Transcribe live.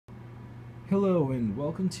Hello and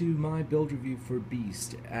welcome to my build review for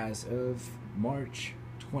Beast as of March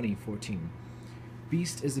 2014.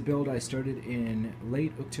 Beast is a build I started in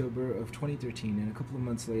late October of 2013, and a couple of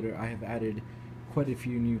months later I have added quite a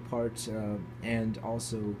few new parts and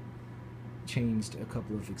also changed a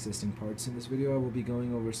couple of existing parts. In this video I will be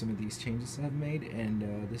going over some of these changes I have made,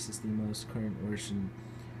 and this is the most current version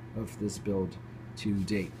of this build to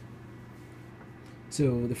date.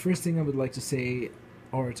 So the first thing I would like to say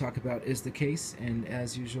or talk about is the case, and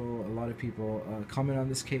as usual a lot of people comment on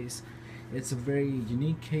this case. It's a very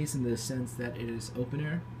unique case in the sense that it is open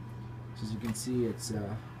air. So as you can see, it's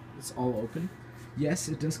all open. Yes,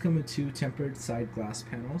 it does come with two tempered side glass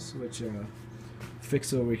panels, which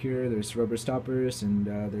fix over here. There's rubber stoppers, and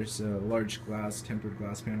there's a large tempered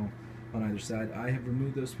glass panel on either side. I have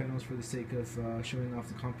removed those panels for the sake of showing off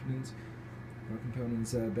the components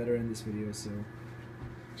better in this video, so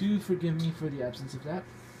do forgive me for the absence of that.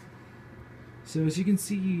 So as you can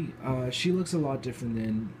see, she looks a lot different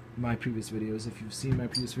than my previous videos. If you've seen my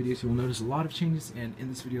previous videos, you'll notice a lot of changes, and in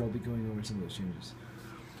this video I'll be going over some of those changes.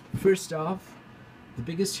 First off, the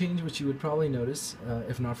biggest change, which you would probably notice,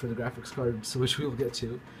 if not for the graphics cards, which we will get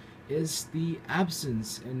to, is the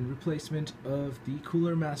absence and replacement of the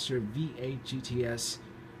Cooler Master V8 GTS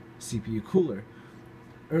CPU cooler.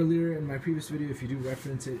 Earlier in my previous video, if you do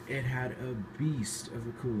reference it, it had a beast of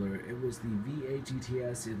a cooler. It was the V8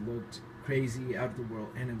 GTS. It looked crazy, out of the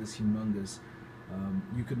world, and it was humongous.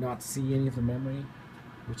 You could not see any of the memory,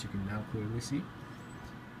 which you can now clearly see.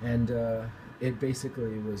 And it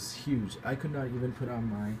basically was huge. I could not even put on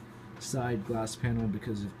my side glass panel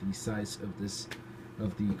because of the size of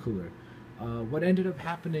the cooler. What ended up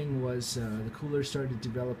happening was the cooler started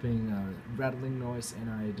developing rattling noise, and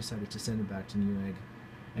I decided to send it back to Newegg.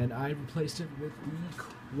 And I replaced it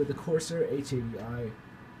with the Corsair H80i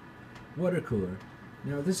water cooler.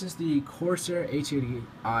 Now this is the Corsair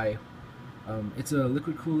H80i. It's a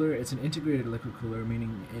liquid cooler. It's an integrated liquid cooler,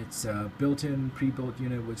 meaning it's a built-in, pre-built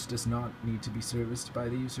unit which does not need to be serviced by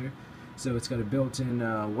the user. So it's got a built-in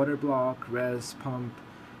water block, res, pump,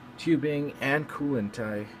 tubing, and coolant.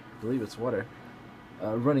 I believe it's water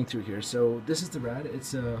running through here. So this is the rad.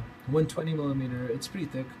 It's a 120mm. It's pretty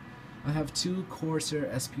thick. I have two Corsair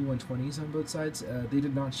SP120s on both sides. They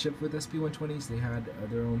did not ship with SP120s. They had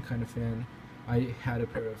their own kind of fan. I had a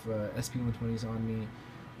pair of SP120s on me.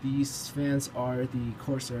 These fans are the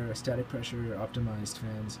Corsair static pressure optimized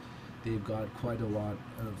fans. They've got quite a lot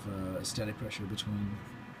of static pressure between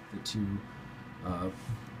the two.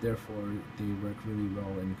 Therefore, they work really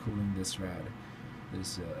well in cooling this rad.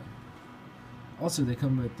 Also, they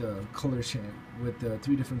come with color with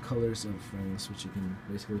 3 different colors of rings, which you can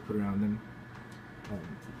basically put around them.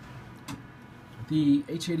 The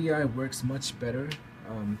H80i works much better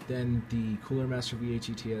than the Cooler Master V8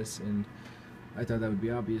 GTS, and I thought that would be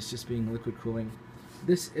obvious, just being liquid cooling.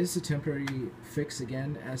 This is a temporary fix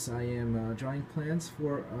again, as I am drawing plans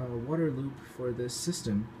for a water loop for this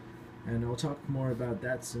system, and I'll talk more about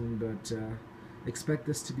that soon, but expect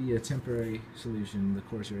this to be a temporary solution, the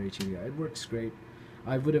Corsair H80i. It works great.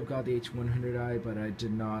 I would have got the H100i, but I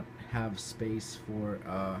did not have space for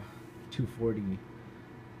 240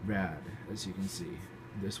 rad, as you can see.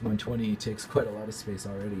 This 120 takes quite a lot of space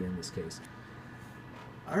already in this case.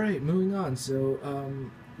 Alright, moving on. So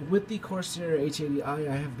with the Corsair H80i,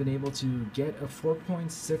 I have been able to get a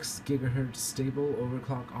 4.6 GHz stable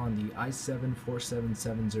overclock on the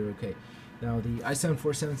i7-4770K. Now the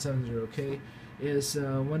i7-4770K is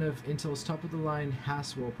one of Intel's top-of-the-line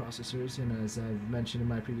Haswell processors, and as I've mentioned in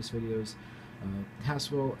my previous videos,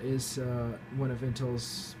 Haswell is one of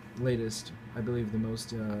Intel's latest, I believe the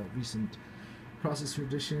most recent processor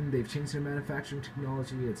addition. They've changed their manufacturing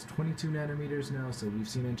technology. It's 22 nanometers now, so we've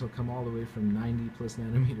seen Intel come all the way from 90 plus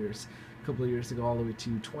nanometers a couple of years ago all the way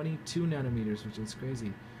to 22 nanometers, which is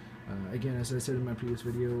crazy. Again, as I said in my previous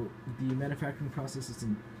video, the manufacturing process is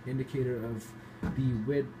an indicator of the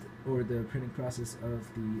width or the printing process of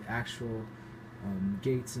the actual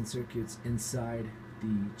gates and circuits inside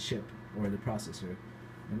the chip or the processor.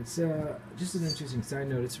 And it's just an interesting side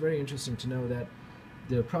note. It's very interesting to know that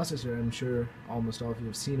the processor, I'm sure almost all of you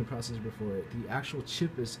have seen a processor before, the actual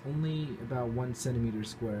chip is only about 1 centimeter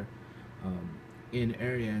square in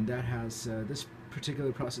area, and that has this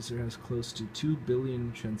particular processor has close to 2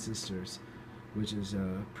 billion transistors, which is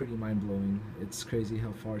pretty mind-blowing. It's crazy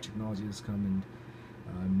how far technology has come, and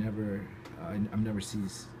I'm never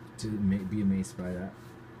ceased to be amazed by that.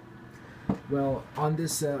 Well, on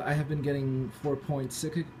this, I have been getting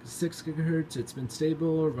 4.6 GHz. It's been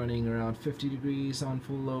stable, running around 50 degrees on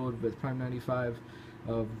full load with Prime 95.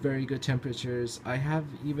 Very good temperatures. I have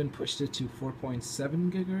even pushed it to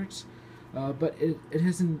 4.7 GHz. But it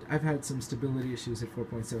hasn't. I've had some stability issues at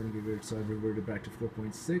 4.7 GHz, so I've reverted back to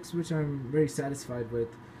 4.6, which I'm very satisfied with.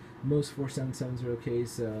 Most 477s are okay.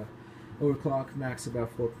 So overclock max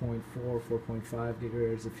about 4.4, 4.5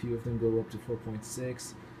 GHz. A few of them go up to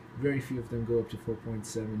 4.6. Very few of them go up to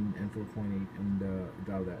 4.7 and 4.8 and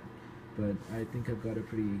about that. But I think I've got a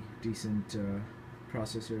pretty decent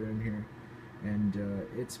processor in here, and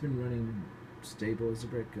it's been running stable as a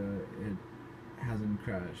brick. It hasn't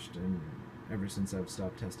crashed and ever since I've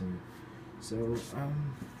stopped testing it. So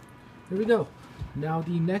there we go. Now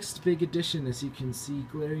the next big addition, as you can see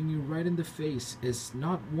glaring you right in the face, is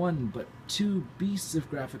not one but two beasts of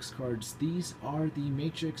graphics cards. These are the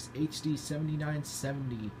Matrix HD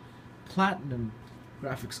 7970 Platinum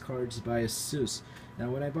graphics cards by ASUS. Now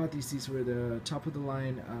when I bought these were the top of the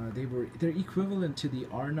line. They're equivalent to the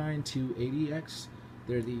R9 280X.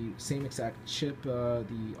 They're the same exact chip. The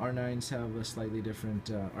R9s have a slightly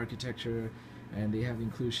different architecture, and they have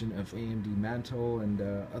inclusion of AMD Mantle and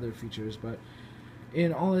other features, but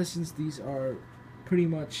in all essence these are pretty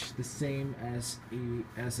much the same as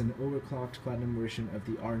an overclocked platinum version of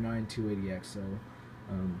the R9 280X. So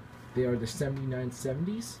they are the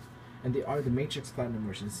 7970s, and they are the Matrix Platinum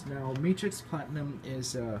versions. Now Matrix Platinum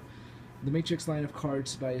is the Matrix line of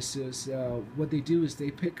cards by ASUS. What they do is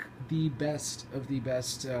they pick the best of the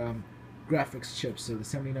best graphics chips. So the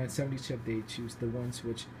 7970 chip, they choose the ones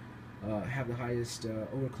which have the highest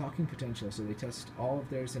overclocking potential. So they test all of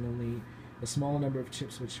theirs, and only a small number of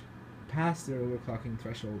chips which pass their overclocking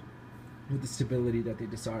threshold with the stability that they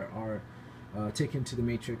desire are taken to the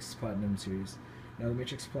Matrix Platinum series. Now the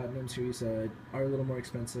Matrix Platinum series are a little more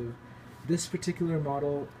expensive. This particular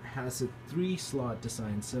model has a 3-slot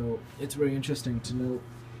design, so it's very interesting to note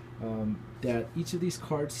that each of these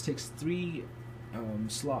cards takes 3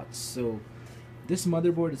 slots. So this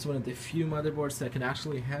motherboard is one of the few motherboards that can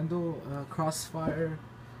actually handle CrossFire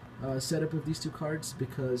setup of these two cards,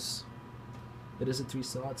 because it is a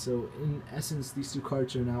 3-slot. So in essence, these two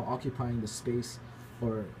cards are now occupying the space,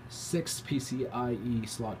 or 6 PCIe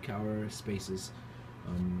slot cower spaces.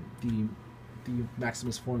 The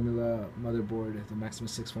Maximus Formula motherboard, the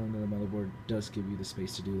Maximus 6 Formula motherboard, does give you the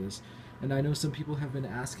space to do this. And I know some people have been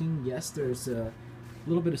asking. Yes, there's a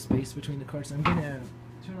little bit of space between the cards. I'm gonna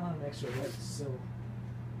turn on an extra light so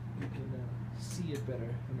you can see it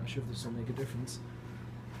better. I'm not sure if this will make a difference.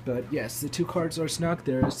 But yes, the two cards are snug.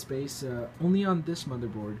 There is space only on this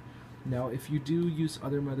motherboard. Now, if you do use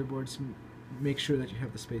other motherboards, make sure that you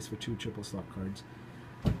have the space for 2 triple slot cards.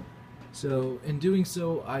 So in doing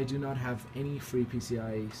so, I do not have any free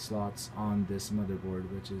PCIe slots on this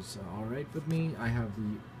motherboard, which is alright with me. I have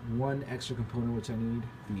the one extra component which I need,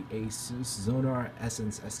 the ASUS Xonar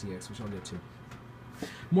Essence STX, which I'll get to.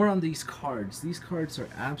 More on these cards. These cards are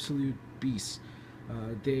absolute beasts.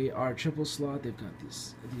 They are triple slot. They've got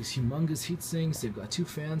these humongous heat sinks. They've got 2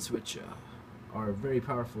 fans, which are very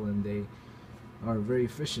powerful, and they are very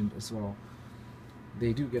efficient as well.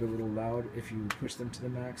 They do get a little loud if you push them to the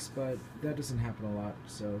max, but that doesn't happen a lot,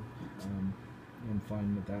 so I'm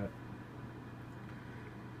fine with that.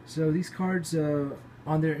 So these cards,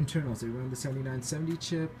 on their internals, they run the 7970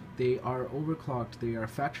 chip. They are overclocked. They are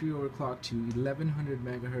factory overclocked to 1100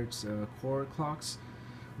 megahertz core clocks,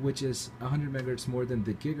 which is 100 megahertz more than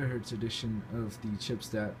the gigahertz edition of the chips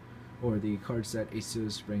that, or the cards that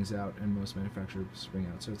ASUS brings out and most manufacturers bring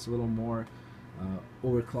out. So it's a little more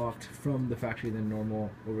overclocked from the factory than normal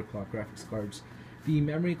overclocked graphics cards. The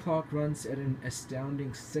memory clock runs at an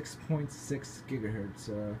astounding 6.6 gigahertz.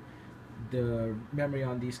 The memory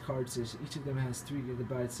on these cards is, each of them has 3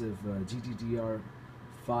 gigabytes of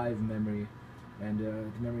GDDR5 memory, and the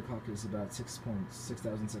memory clock is about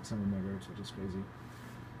 6,600 megahertz, which is crazy.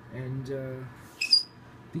 And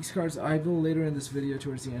these cards, I will later in this video,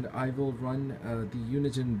 towards the end, I will run the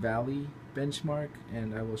Unigine Valley benchmark,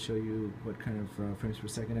 and I will show you what kind of frames per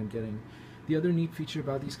second I'm getting. The other neat feature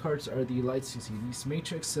about these cards are the lights you see. These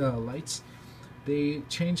Matrix lights, they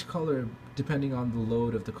change color depending on the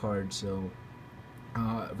load of the card. So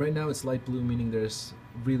right now it's light blue, meaning there's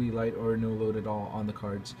really light or no load at all on the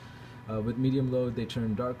cards. With medium load they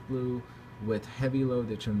turn dark blue, with heavy load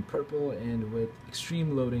they turn purple, and with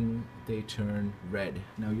extreme loading they turn red.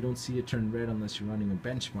 Now you don't see it turn red unless you're running a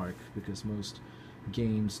benchmark, because most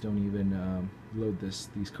games don't even load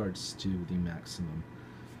these cards to the maximum.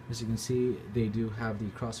 As you can see, they do have the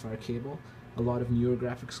Crossfire cable. A lot of newer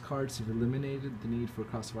graphics cards have eliminated the need for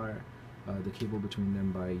Crossfire, the cable between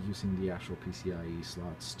them, by using the actual PCIe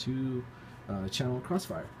slots to channel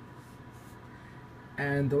Crossfire.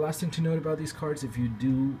 And the last thing to note about these cards, if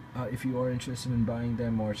you are interested in buying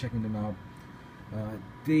them or checking them out,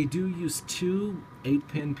 They do use two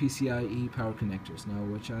 8-pin PCIe power connectors now,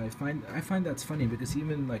 which I find that's funny, because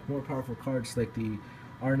even like more powerful cards like the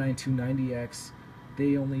R9290X,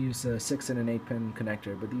 they only use a 6 and an 8-pin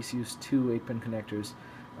connector, but these use two 8-pin connectors.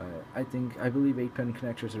 I believe 8-pin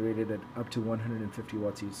connectors are rated at up to 150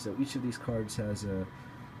 watts each, so each of these cards has a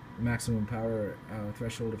maximum power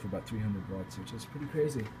threshold of about 300 watts, which is pretty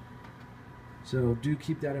crazy. So do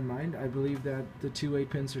keep that in mind. I believe that the two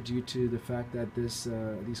 8-pins are due to the fact that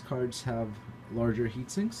these cards have larger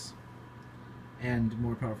heat sinks and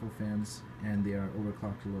more powerful fans, and they are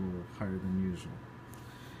overclocked a little higher than usual.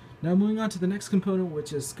 Now moving on to the next component,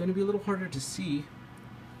 which is going to be a little harder to see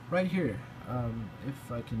right here,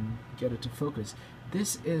 if I can get it to focus.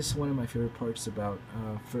 This is one of my favorite parts about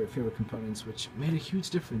favorite components, which made a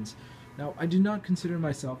huge difference. Now, I do not consider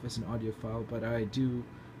myself as an audiophile, but I do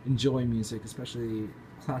enjoy music, especially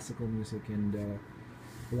classical music and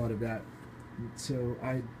a lot of that. So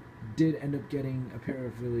I did end up getting a pair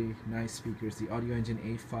of really nice speakers, the Audio Engine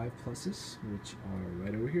A5 Pluses, which are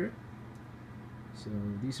right over here. So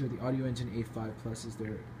these are the Audio Engine A5 Pluses.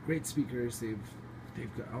 They're great speakers. They've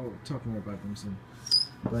got, I'll talk more about them soon.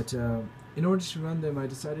 But in order to run them, I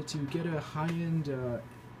decided to get a high-end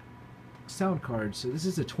sound card. So this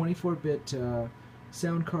is a 24-bit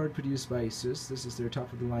sound card produced by ASUS. This is their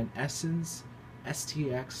top-of-the-line Essence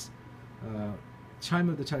STX Chime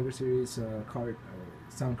of the Tiger series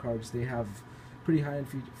sound cards. They have pretty high-end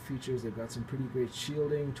features. They've got some pretty great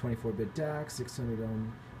shielding, 24-bit DAC, 600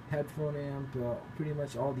 ohm headphone amp, pretty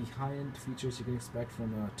much all the high-end features you can expect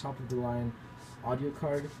from a top-of-the-line audio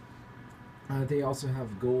card. They also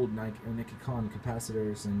have gold Nikon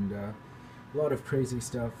capacitors and a lot of crazy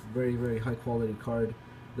stuff. Very, very high-quality card.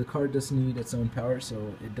 The card does need its own power,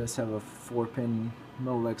 so it does have a 4-pin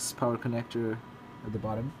Molex power connector at the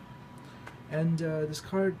bottom. And this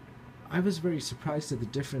card, I was very surprised at the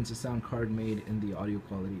difference the sound card made in the audio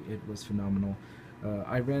quality. It was phenomenal.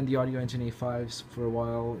 I ran the Audio Engine A5s for a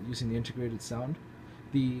while using the integrated sound.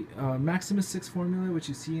 The Maximus 6 formula, which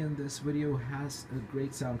you see in this video, has a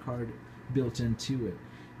great sound card built into it.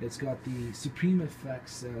 It's got the Supreme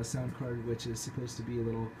Effects sound card, which is supposed to be a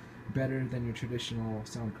little better than your traditional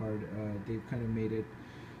sound card. They've kind of made it,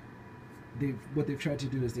 what they've tried to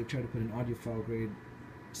do is they've tried to put an audiophile grade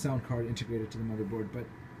sound card integrated to the motherboard, but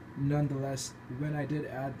nonetheless, when I did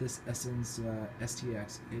add this Essence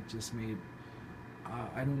STX, it just made,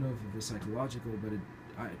 I don't know if it was psychological, but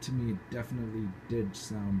to me it definitely did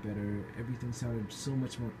sound better. Everything sounded so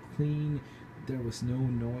much more clean. There was no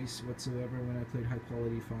noise whatsoever when I played high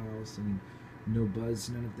quality files, and no buzz,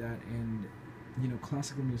 none of that. And you know,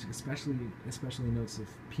 classical music, especially notes of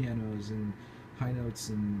pianos and high notes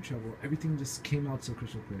and treble, everything just came out so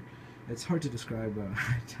crystal clear. It's hard to describe.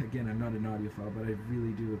 Again, I'm not an audiophile, but I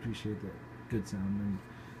really do appreciate the good sound,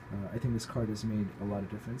 and I think this card has made a lot of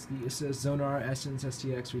difference. The Xonar Essence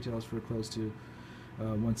STX retails for close to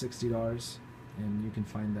 $160, and you can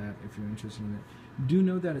find that if you're interested in it. Do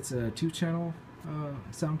know that it's a 2-channel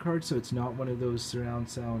sound card, so it's not one of those surround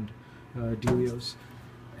sound dealios.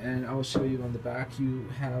 And I'll show you on the back. You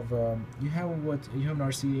have an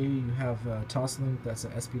RCA. You have Toslink. That's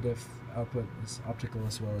an SPDIF output. It's optical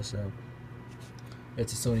as well as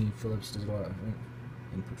it's a Sony Philips as well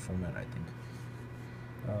input format, I think.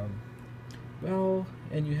 Well,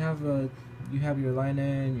 and you have your line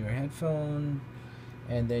in, your headphone,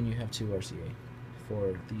 and then you have 2 RCA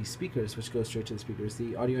for the speakers, which go straight to the speakers.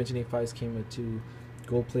 The Audio Engine A5s came with 2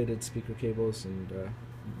 gold-plated speaker cables, and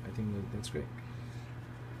I think that's great.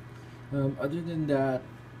 Other than that,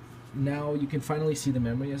 now you can finally see the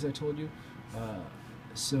memory, as I told you.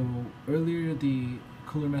 So earlier the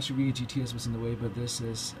Cooler Master V GTS was in the way, but this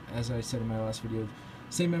is, as I said in my last video,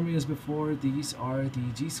 same memory as before. These are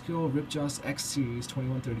the G-Skill Ripjaws X Series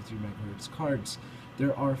 2133 MHz cards.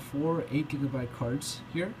 There are 4 8GB cards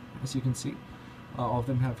here, as you can see. All of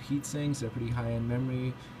them have heat sinks. They're pretty high-end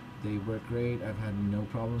memory. They work great. I've had no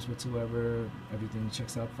problems whatsoever. Everything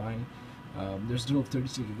checks out fine. There's a total of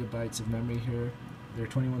 32 GB of memory here. They're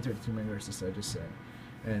 2133 MHz, as I just said,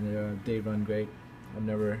 and they run great. I've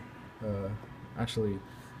never actually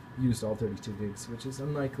used all 32 gigs, which is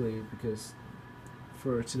unlikely because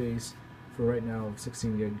for right now,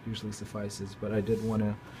 16 gig usually suffices. But I did want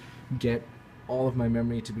to get all of my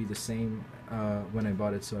memory to be the same when I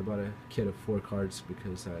bought it, so I bought a kit of 4 cards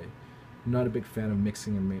because I'm not a big fan of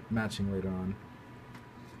mixing and matching later on.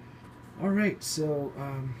 Alright, so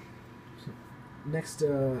next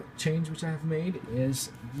change which I have made is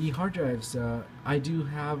the hard drives. I do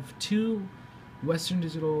have 2 Western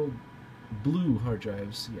Digital blue hard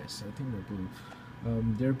drives. Yes, I think they're blue.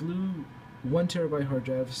 They're blue 1 terabyte hard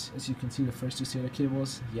drives. As you can see, the first two SATA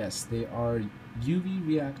cables, yes, they are UV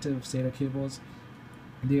reactive SATA cables.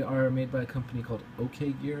 They are made by a company called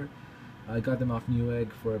Okgear. I got them off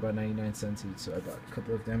Newegg for about 99 cents each, so I bought a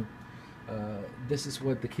couple of them. This is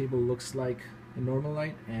what the cable looks like in normal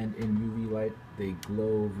light, and in UV light they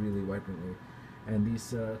glow really vibrantly. And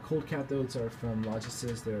these cold cathodes are from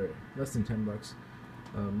Logisys. They're less than $10.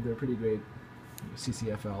 They're pretty great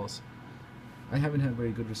CCFLs. I haven't had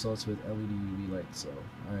very good results with LED UV light, so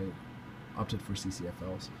I opted for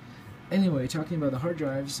CCFLs. Anyway, talking about the hard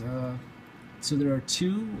drives, so there are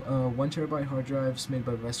two 1 terabyte hard drives made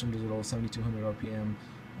by Western Digital, 7200 RPM,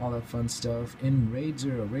 all that fun stuff, in RAID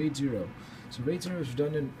 0. So RAID 0 is a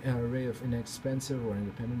redundant array of inexpensive or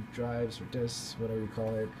independent drives or disks, whatever you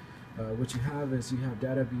call it. What you have is you have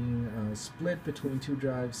data being split between two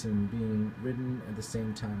drives and being written at the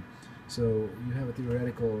same time. So you have a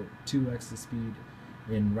theoretical 2x the speed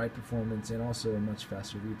in write performance and also a much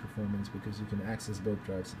faster read performance because you can access both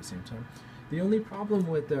drives at the same time. The only problem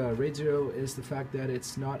with RAID 0 is the fact that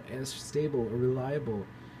it's not as stable or reliable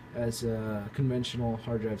as conventional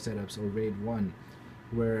hard drive setups or RAID 1,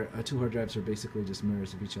 where two hard drives are basically just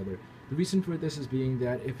mirrors of each other. The reason for this is being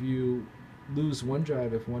that if you lose one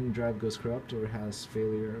drive, if one drive goes corrupt or has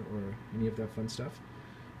failure or any of that fun stuff,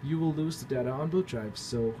 you will lose the data on both drives,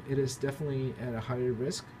 so it is definitely at a higher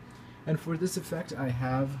risk. And for this effect, I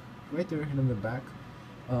have right there in the back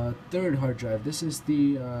third hard drive. This is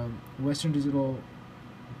the Western Digital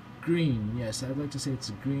green, yes, I'd like to say it's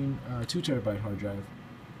a green 2 terabyte hard drive.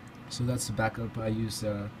 So that's the backup. I use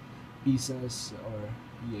ASUS or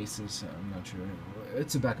ASUS, I'm not sure.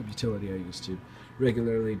 It's a backup utility I use to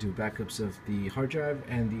regularly do backups of the hard drive,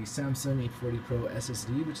 and the Samsung 840 Pro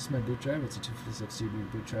SSD, which is my boot drive. It's a 256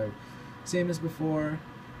 GB boot drive, same as before,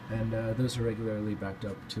 and those are regularly backed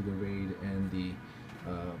up to the RAID and the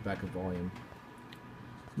backup volume.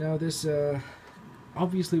 Now this,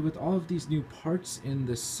 obviously with all of these new parts in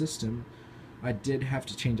the system, I did have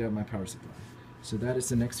to change out my power supply. So that is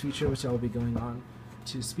the next feature which I'll be going on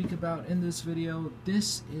to speak about in this video.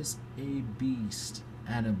 This is a beast,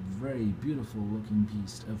 and a very beautiful looking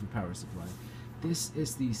beast of a power supply. This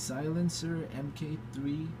is the Silencer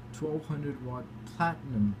MK3 1200 watt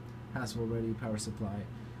platinum Haswell ready power supply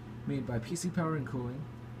made by PC Power and Cooling.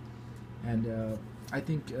 And I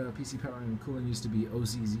think PC Power and Cooling used to be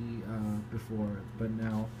OZZ before, but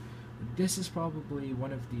now this is probably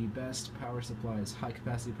one of the best power supplies, high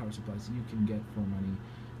capacity power supplies you can get for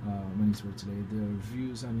money's worth today. The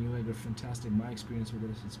reviews on Newegg are fantastic. My experience with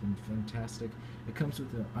this has been fantastic. It comes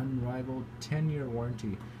with an unrivaled 10-year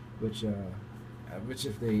warranty, which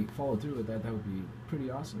if they follow through with that, that would be pretty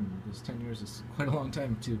awesome, because 10 years is quite a long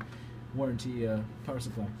time to warranty a power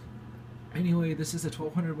supply. Anyway, this is a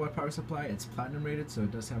 1200 watt power supply. It's platinum rated, so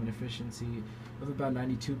it does have an efficiency of about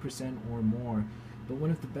 92% or more. But one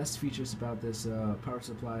of the best features about this power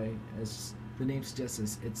supply, as the name suggests,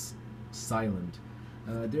 is it's silent.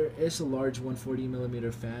 There is a large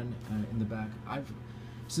 140mm fan in the back.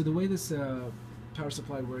 So the way this power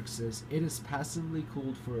supply works is it is passively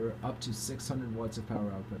cooled for up to 600 watts of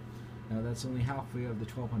power output. Now that's only halfway of the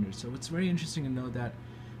 1200. So it's very interesting to know that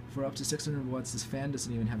for up to 600 watts, this fan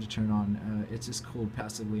doesn't even have to turn on. It's just cooled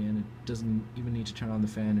passively, and it doesn't even need to turn on the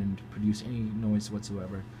fan and produce any noise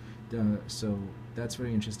whatsoever. So that's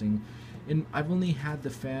very interesting. And I've only had the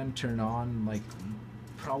fan turn on like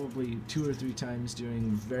probably 2 or 3 times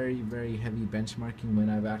during very, very heavy benchmarking, when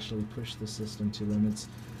I've actually pushed the system to limits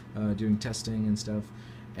doing testing and stuff.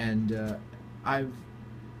 And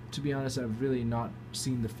to be honest, I've really not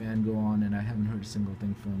seen the fan go on, and I haven't heard a single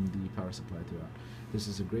thing from the power supply throughout. This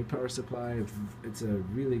is a great power supply. It's a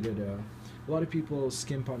really good, a lot of people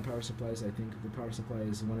skimp on power supplies. I think the power supply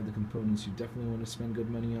is one of the components you definitely want to spend good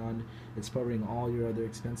money on. It's powering all your other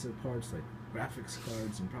expensive parts like graphics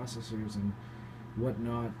cards and processors and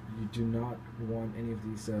whatnot. You do not want any of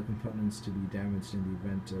these components to be damaged in the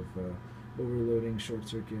event of overloading, short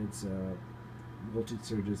circuits, voltage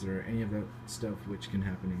surges, or any of that stuff, which can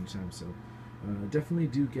happen anytime. So definitely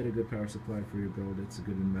do get a good power supply for your build. It's a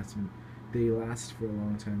good investment. They last for a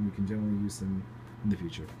long time. You can generally use them in the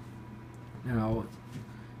future. Now,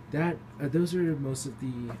 those are most of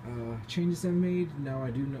the changes I've made. Now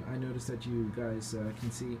I noticed that you guys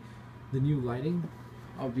can see the new lighting.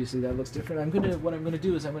 Obviously, that looks different. What I'm gonna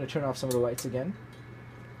do is I'm gonna turn off some of the lights again,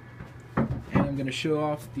 and I'm gonna show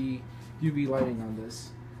off the UV lighting on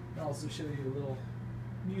this. I'll also show you a little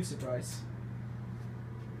new surprise.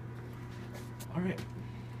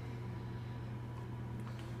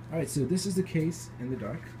 Alright, so this is the case in the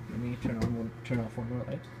dark. Let me turn off one more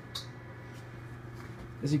light.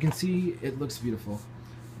 As you can see, it looks beautiful.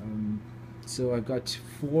 So I've got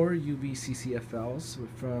 4 UV CCFLs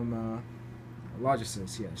from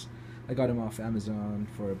Logisys, yes. I got them off Amazon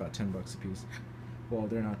for about 10 bucks a piece. Well,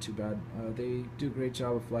 they're not too bad. They do a great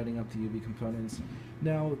job of lighting up the UV components.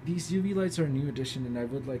 Now, these UV lights are a new addition, and I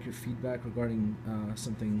would like your feedback regarding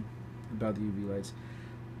something about the UV lights.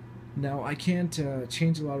 Now, I can't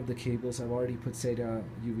change a lot of the cables. I've already put SATA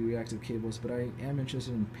UV reactive cables, but I am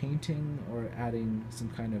interested in painting or adding some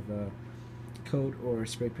kind of coat or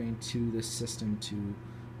spray paint to this system to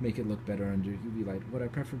make it look better under UV light. What I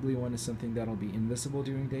preferably want is something that'll be invisible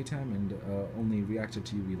during daytime and only reactive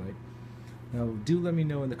to UV light. Now, do let me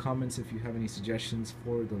know in the comments if you have any suggestions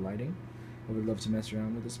for the lighting. I would love to mess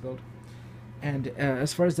around with this build. And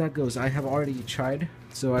as far as that goes, I have already tried.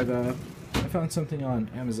 So I found something on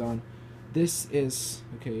Amazon. This is,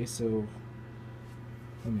 okay, so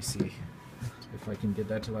let me see if I can get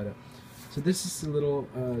that to light up. So this is a little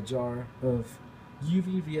jar of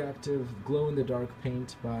UV reactive glow-in-the-dark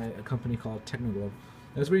paint by a company called Technoglow.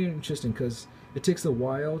 That's very interesting because it takes a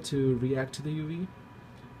while to react to the UV.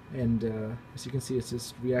 And as you can see, it's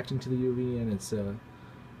just reacting to the UV, and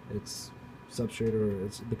it's substrate, or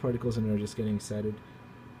the particles in it are just getting excited.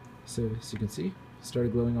 So as you can see, it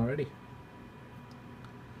started glowing already.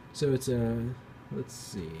 So it's let's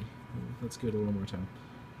see, let's give it a little more time.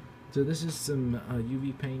 So this is some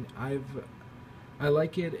UV paint. I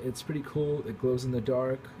like it. It's pretty cool. It glows in the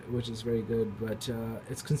dark, which is very good. But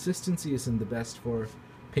its consistency isn't the best for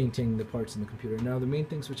painting the parts in the computer. Now, the main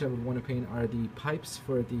things which I would want to paint are the pipes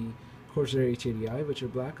for the Corsair H80i, which are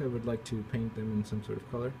black. I would like to paint them in some sort of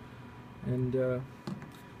color. And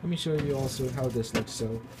let me show you also how this looks.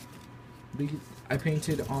 So I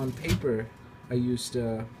painted on paper. I used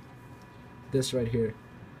this right here,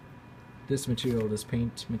 this material, this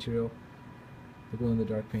paint material, the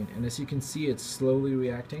glow-in-the-dark paint. And as you can see, it's slowly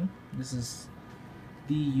reacting. This is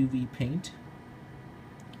the UV paint.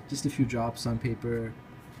 Just a few drops on paper,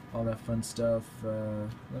 all that fun stuff.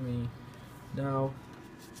 Let me now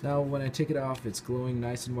when I take it off, it's glowing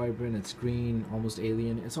nice and vibrant. It's green, almost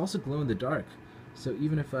alien. It's also glow in the dark, so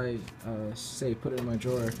even if I say put it in my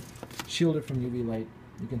drawer, shield it from UV light,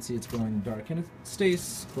 you can see it's glowing dark, and it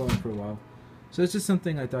stays glowing for a while. So it's just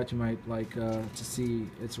something I thought you might like to see.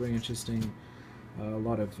 It's very interesting. A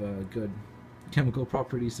lot of good chemical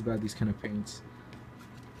properties about these kind of paints.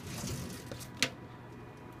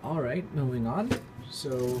 Alright, moving on. So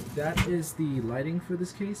that is the lighting for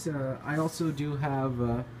this case. I also do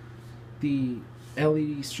have the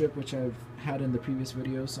LED strip, which I've had in the previous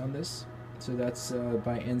videos on this. So that's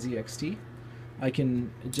by NZXT. I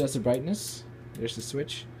can adjust the brightness. There's the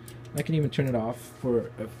switch. I can even turn it off for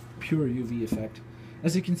a pure UV effect.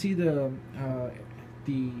 As you can see, the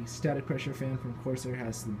static pressure fan from Corsair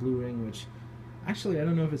has the blue ring, which actually I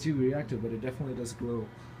don't know if it's UV reactive, but it definitely does glow,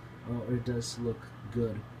 or it does look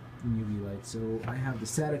good in UV light. So I have the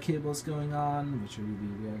SATA cables going on, which are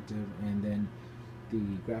UV reactive, and then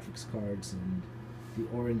the graphics cards and the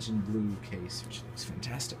orange and blue case, which looks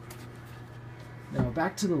fantastic. Now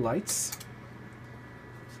back to the lights.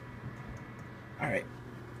 Alright,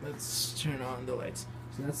 let's turn on the lights.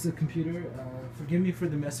 So that's the computer. Forgive me for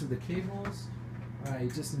the mess with the cables. I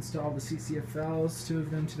just installed the CCFLs, 2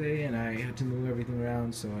 of them today, and I had to move everything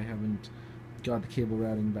around, so I haven't got the cable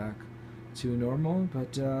routing back to normal.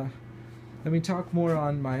 But let me talk more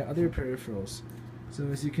on my other peripherals. So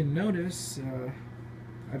as you can notice,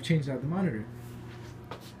 I've changed out the monitor.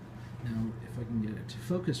 Now, if I can get it to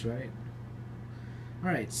focus right.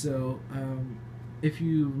 Alright, so if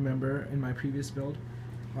you remember in my previous build,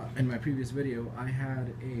 in my previous video, I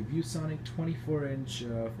had a ViewSonic 24-inch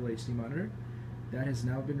Full HD monitor. That has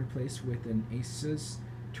now been replaced with an ASUS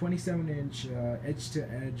 27-inch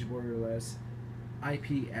edge-to-edge borderless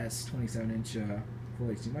IPS 27-inch Full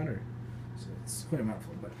HD monitor. So it's quite a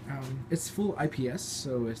mouthful, but it's full IPS,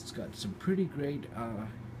 so it's got some pretty great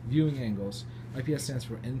viewing angles. IPS stands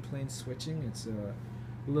for in-plane switching. It's a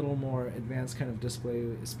little more advanced kind of display,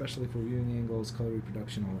 especially for viewing angles, color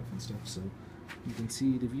reproduction, all that fun stuff. So you can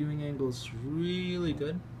see the viewing angle's really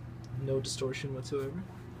good. No distortion whatsoever.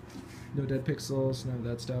 No dead pixels, none of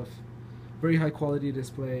that stuff. Very high quality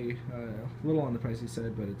display, a little on the pricey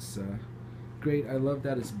side, but it's great. I love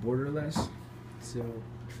that it's borderless, so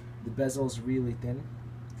the bezel's really thin.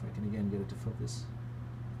 If I can again get it to focus.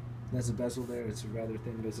 There's a bezel there, it's a rather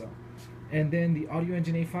thin bezel. And then the Audio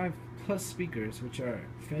Engine A5 Plus speakers, which are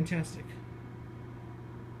fantastic.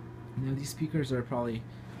 Now these speakers are probably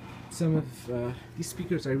some of these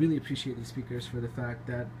speakers, I really appreciate these speakers for the fact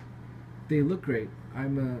that they look great.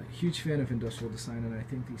 I'm a huge fan of industrial design, and I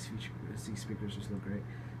think these speakers just look great.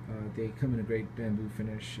 They come in a great bamboo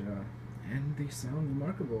finish, and they sound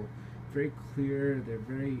remarkable. very clear. They're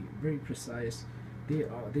very precise.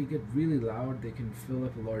 They get really loud. They can fill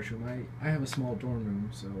up a large room. I have a small dorm room,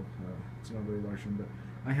 so it's not a very large room, but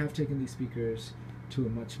I have taken these speakers to a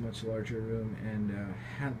much larger room and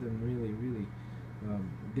had them really.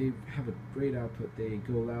 They have a great output. They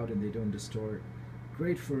go loud and they don't distort.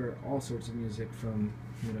 Great for all sorts of music, from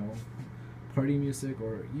party music,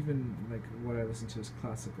 or even like what I listen to is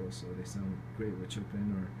classical. So they sound great with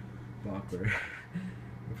Chopin or Bach or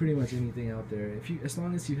pretty much anything out there. As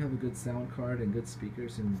long as you have a good sound card and good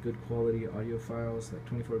speakers and good quality audio files, like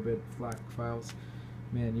 24-bit FLAC files,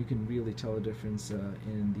 man, you can really tell a difference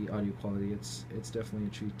in the audio quality. It's definitely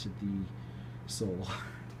a treat to the soul,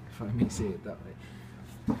 if I may say it that way.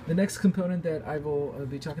 The next component that I will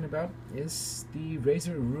be talking about is the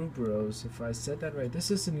Razer Rubros, if I said that right. This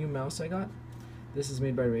is a new mouse I got. This is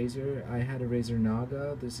made by Razer. I had a Razer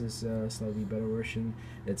Naga. This is a slightly better version.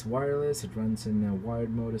 It's wireless. It runs in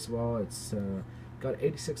wired mode as well. It's got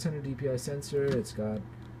 8600 DPI sensor. It's got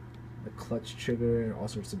a clutch trigger, all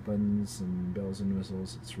sorts of buttons and bells and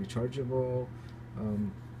whistles. It's rechargeable.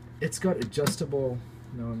 It's got adjustable.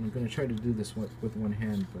 No, I'm going to try to do this with one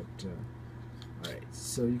hand, but alright.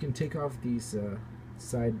 So you can take off these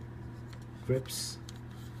side grips,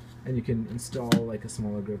 and you can install like a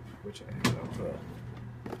smaller grip, which I have up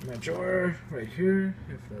my drawer right here,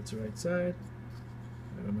 if that's the right side.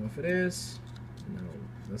 I don't know if it is. No,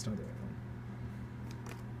 that's not the right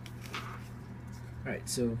one. Alright,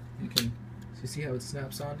 so you see how it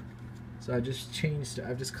snaps on? So I've just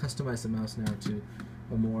customized the mouse now to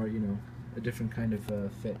a more, a different kind of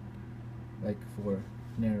fit, like for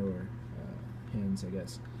narrower hands, I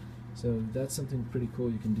guess. So that's something pretty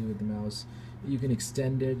cool you can do with the mouse. You can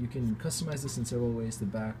extend it. You can customize this in several ways. The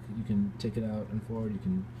back, you can take it out and forward. You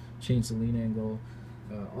can change the lean angle,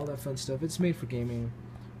 all that fun stuff. It's made for gaming.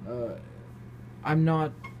 I'm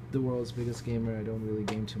not the world's biggest gamer. I don't really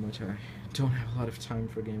game too much. I don't have a lot of time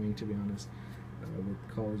for gaming, to be honest, with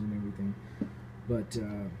college and everything. But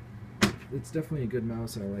it's definitely a good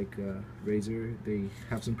mouse. I like Razer. They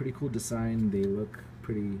have some pretty cool design. They look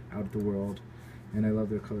pretty out of the world, and I love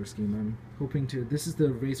their color scheme. I'm hoping to. This is the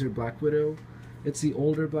Razer Black Widow. It's the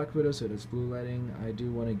older Black Widow, so it has blue lighting. I do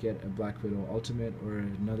want to get a Black Widow Ultimate or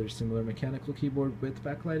another similar mechanical keyboard with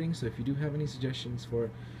backlighting. So if you do have any suggestions for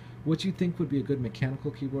what you think would be a good mechanical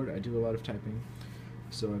keyboard, I do a lot of typing,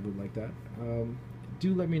 so I would like that.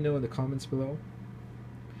 Do let me know in the comments below.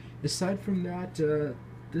 Aside from that,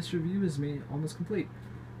 this review is almost complete.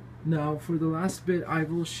 Now, for the last bit, I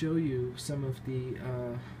will show you some of the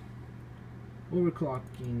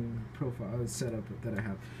overclocking profile setup that I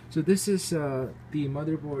have. So this is the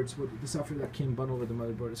motherboards, the software that came bundled with the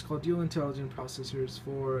motherboard. It's called Dual Intelligent Processors.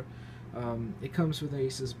 It comes with an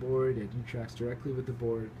ASUS board. It interacts directly with the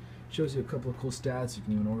board. Shows you a couple of cool stats. You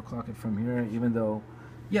can even overclock it from here, even though,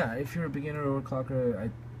 yeah, if you're a beginner overclocker, I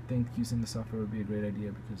think using the software would be a great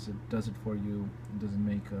idea because it does it for you. It doesn't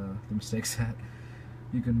make the mistakes that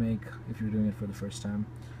you can make if you're doing it for the first time.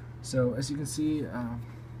 So as you can see,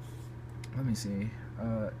 let me see.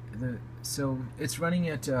 So it's running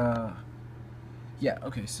at yeah,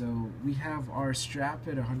 okay, so we have our strap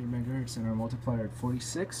at 100 megahertz and our multiplier at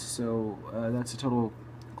 46. So that's a total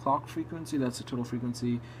clock frequency. That's the total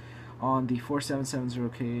frequency on the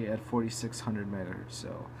 4770K at 4600 megahertz.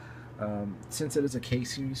 So since it is a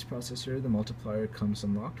K-series processor, the multiplier comes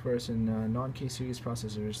unlocked, whereas in non-K-series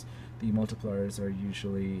processors, the multipliers are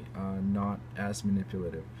usually not as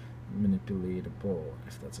manipulatable,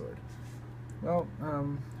 if that's a word. Well,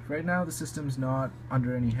 right now the system's not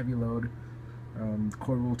under any heavy load.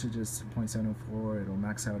 Core voltage is 0.704. It'll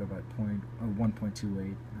max out about 1.28.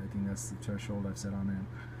 I think that's the threshold I've set on it.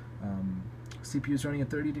 CPU is running at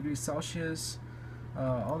 30 degrees Celsius.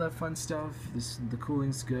 All that fun stuff. The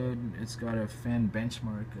cooling's good. It's got a fan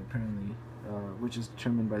benchmark apparently, which is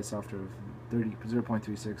determined by software of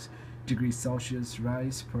 0.36 degrees Celsius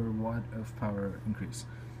rise per watt of power increase.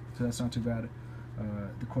 So that's not too bad.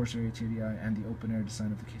 The Corsair HDI and the open air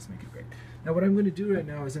design of the case make it great. Now what I'm going to do right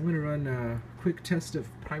now is I'm going to run a quick test of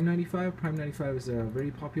Prime 95. Prime 95 is a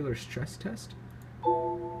very popular stress test.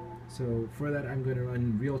 So for that I'm going to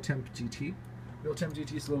run Real Temp GT. Real Temp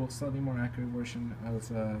GT is a little slightly more accurate version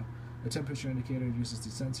of a temperature indicator. It uses the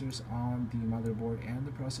sensors on the motherboard and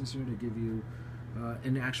the processor to give you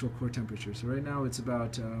an actual core temperature. So right now it's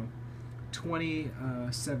about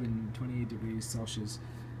 28 degrees Celsius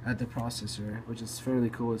at the processor, which is fairly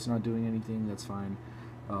cool. It's not doing anything, that's fine,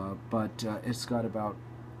 but it's got about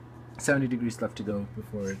 70 degrees left to go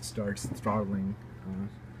before it starts throttling.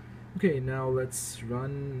 Okay, now let's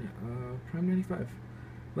run Prime 95.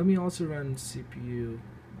 Let me also run CPU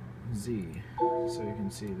Z, so you can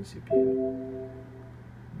see the CPU.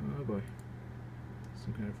 Oh boy,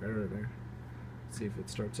 some kind of error there. Let's see if it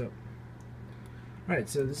starts up. Alright,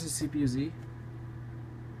 so this is CPU Z.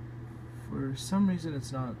 For some reason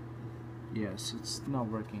it's not, yes, it's not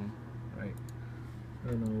working right.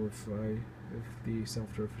 I don't know if the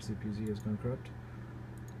software for CPU Z has gone corrupt.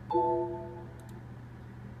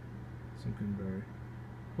 Some kind of error.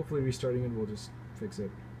 Hopefully restarting it will just fix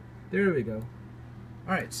it. There we go.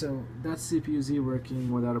 Alright, so that's CPU Z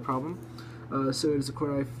working without a problem. So it is a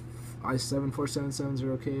Core i7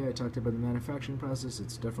 4770K. I talked about the manufacturing process.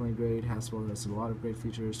 It's definitely great. Haswell has a lot of great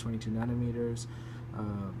features, 22 nanometers,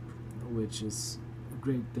 which is a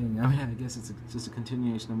great thing. I mean, I guess it's just a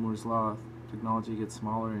continuation of Moore's Law. Technology gets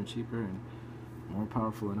smaller and cheaper and more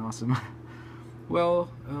powerful and awesome. Well,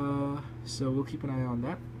 so we'll keep an eye on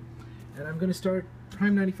that. And I'm going to start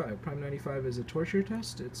Prime 95. Prime 95 is a torture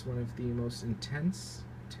test. It's one of the most intense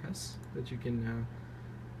tests that you can,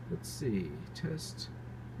 let's see, test,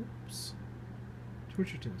 oops,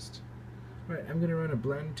 torture test. Alright, I'm going to run a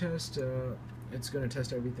blend test. It's going to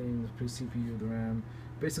test everything, the CPU, the RAM.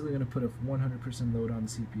 Basically going to put a 100% load on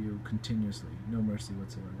the CPU continuously, no mercy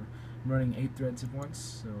whatsoever. I'm running 8 threads at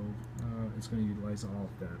once, so it's going to utilize all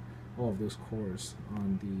of that, all of those cores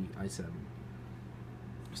on the i7.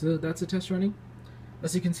 So that's the test running.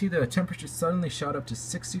 As you can see, the temperature suddenly shot up to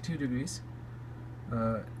 62 degrees,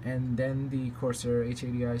 and then the Corsair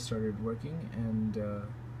H80i started working, and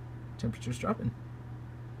temperature's dropping.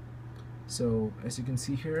 So as you can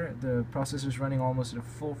see here, the processor's running almost at a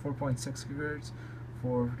full 4.6 GHz,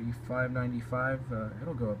 4595.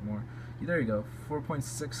 It'll go up more. There you go, 4.6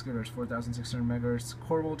 GHz, 4600 MHz.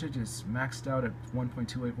 Core voltage is maxed out at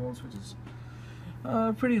 1.28 volts, which is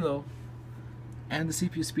pretty low. And the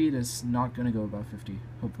CPU speed is not going to go above 50,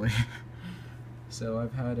 hopefully. So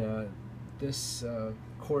I've had this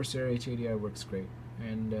Corsair H80i works great,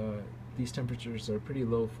 and these temperatures are pretty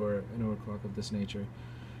low for an overclock of this nature.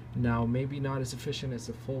 Now, maybe not as efficient as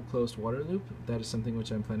a full closed water loop. That is something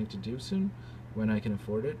which I'm planning to do soon, when I can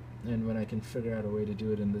afford it, and when I can figure out a way to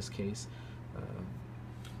do it in this case.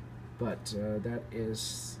 But that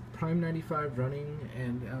is Prime 95 running,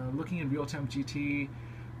 and looking at real-time GT,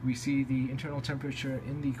 we see the internal temperature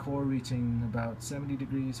in the core reaching about 70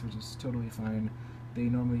 degrees, which is totally fine. They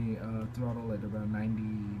normally throttle at about 90,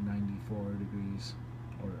 94 degrees,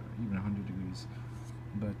 or even 100 degrees.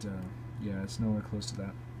 But yeah, it's nowhere close to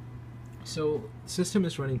that. So, system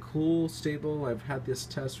is running cool, stable. I've had this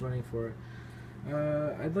test running for,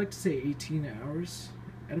 I'd like to say 18 hours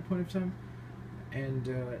at a point of time.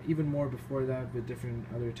 And even more before that with different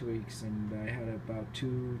other tweaks, and I had about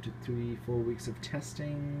 2 to 3 full weeks of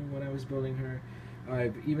testing when I was building her.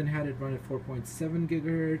 I've even had it run at 4.7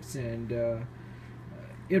 GHz, and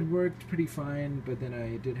it worked pretty fine, but then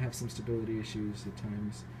I did have some stability issues at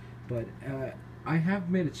times. But I have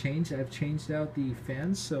made a change. I've changed out the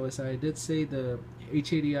fans, so as I did say, the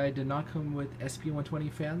H80i did not come with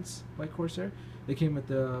SP120 fans by Corsair. They came with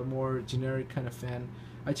the more generic kind of fan.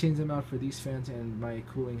 I changed them out for these fans, and my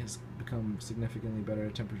cooling has become significantly better.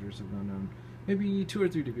 Temperatures have gone down maybe 2 or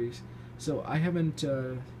 3 degrees. So I haven't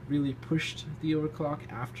really pushed the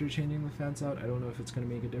overclock after changing the fans out. I don't know if it's going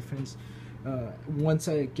to make a difference. Once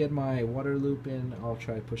I get my water loop in, I'll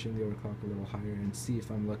try pushing the overclock a little higher and see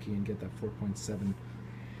if I'm lucky and get that 4.7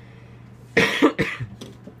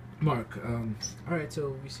 mark. Alright,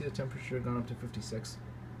 so we see the temperature gone up to 56.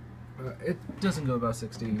 It doesn't go above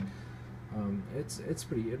 60.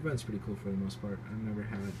 It runs pretty cool for the most part. I've never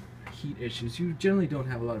had heat issues. You generally don't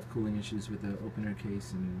have a lot of cooling issues with the open air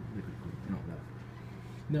case and liquid cooling and all that.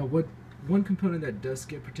 Now, one component that does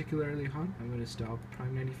get particularly hot, I'm going to stop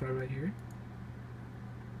Prime 95 right here.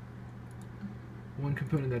 One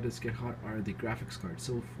component that does get hot are the graphics cards.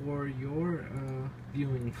 So for your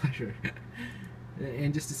viewing pleasure,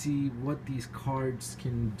 and just to see what these cards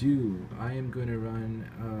can do, I am going to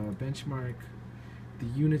run benchmark, the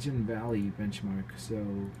Unigine Valley benchmark. So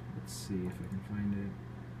let's see if I can find it.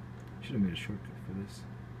 Should have made a shortcut for this.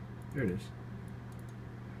 There it is.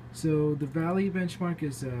 So the Valley benchmark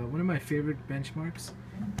is one of my favorite benchmarks.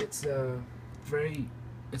 It's a very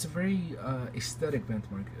aesthetic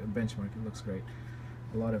benchmark. It looks great.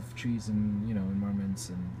 A lot of trees and environments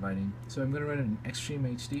and lighting. So I'm going to run an Extreme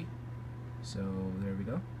HD. So there we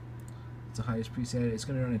go. It's the highest preset. It's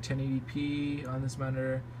going to run at 1080p on this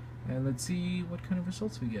monitor, and let's see what kind of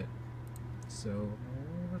results we get. So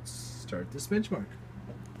let's start this benchmark.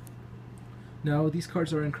 Now these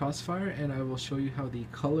cards are in CrossFire, and I will show you how the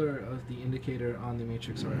color of the indicator on the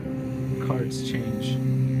matrix cards change.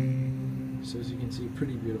 So as you can see,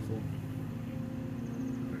 pretty beautiful.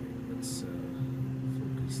 Alright, let's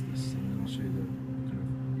focus this show you the kind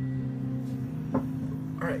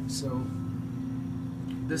of. Alright, so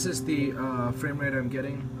this is the frame rate I'm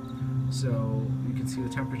getting. So you can see the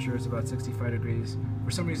temperature is about 65 degrees.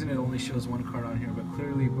 For some reason it only shows one card on here, but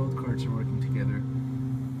clearly both cards are working together.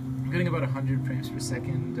 I'm getting about 100 frames per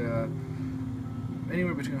second,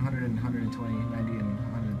 anywhere between 100 and 120, 90 and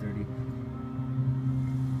 130.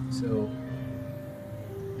 So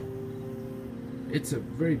it's a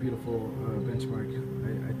very beautiful benchmark.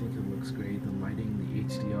 I think it looks great. The lighting, the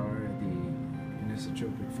HDR, the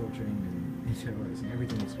anisotropic filtering and interlacing,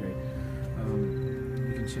 everything looks great.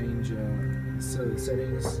 You can change so the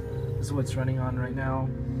settings. This is what's running on right now.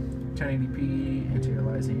 1080p,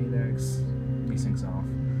 anti-aliasing 8x, VSyncs off.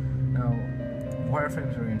 Now, wireframe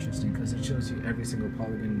is very interesting because it shows you every single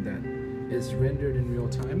polygon that is rendered in real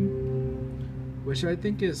time, which I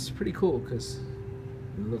think is pretty cool because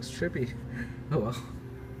it looks trippy. Oh well.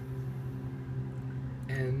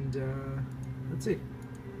 And let's see.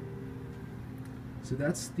 So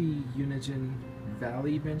that's the Unigine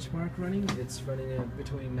Valley benchmark running. It's running at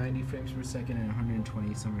between 90 frames per second and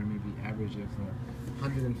 120, somewhere maybe average of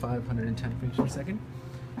 105, 110 frames per second.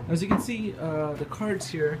 As you can see, the cards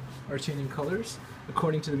here are changing colors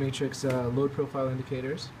according to the matrix load profile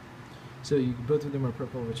indicators. So both of them are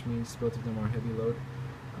purple, which means both of them are heavy load.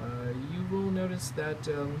 You will notice that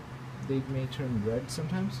they may turn red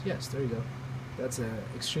sometimes. Yes, there you go. That's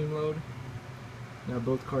extreme load. Now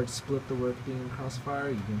both cards split the work being in CrossFire.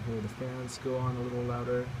 You can hear the fans go on a little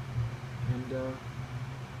louder, and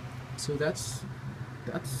so that's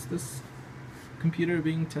this computer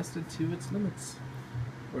being tested to its limits,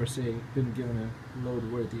 or say been given a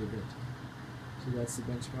load worthy of it. So that's the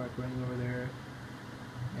benchmark running over there,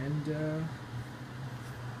 and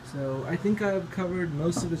so I think I've covered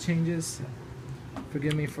most of the changes.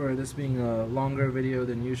 Forgive me for this being a longer video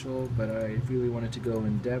than usual, but I really wanted to go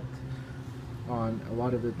in depth on a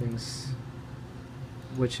lot of the things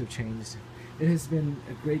which have changed. It has been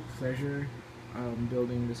a great pleasure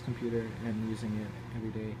building this computer and using it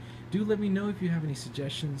every day. Do let me know if you have any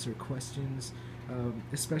suggestions or questions,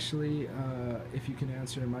 especially if you can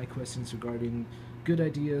answer my questions regarding good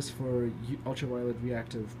ideas for ultraviolet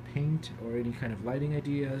reactive paint, or any kind of lighting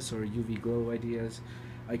ideas or UV glow ideas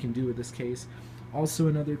I can do with this case. Also,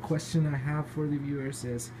 another question I have for the viewers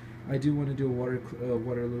is, I do want to do a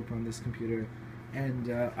water loop on this computer,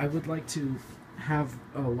 and I would like to have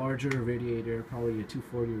a larger radiator, probably a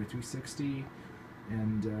 240 or 360,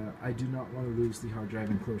 and I do not want to lose the hard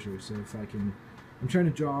drive enclosure. So if I can, I'm trying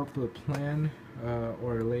to draw up a plan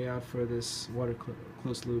or a layout for this water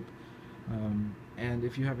close loop, and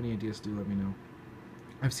if you have any ideas, do let me know.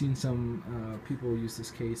 I've seen some people use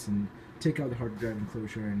this case and take out the hard drive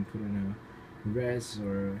enclosure and put in a res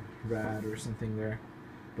or rad or something there,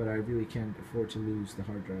 but I really can't afford to lose the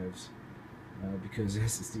hard drives because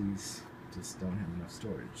SSDs just don't have enough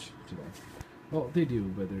storage today. Well, they do,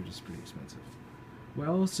 but they're just pretty expensive.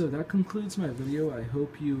 Well, so that concludes my video. I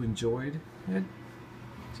hope you enjoyed it.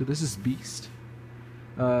 So this is Beast.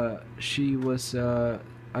 She was,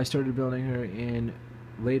 I started building her in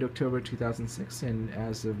late October 2006, and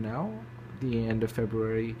as of now, the end of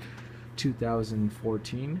February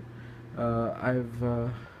 2014,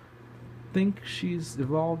 I've think she's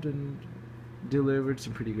evolved and delivered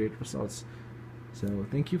some pretty great results. So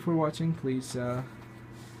thank you for watching. Please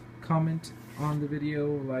comment on the video,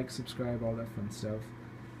 like, subscribe, all that fun stuff,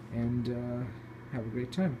 and have a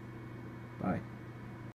great time. Bye.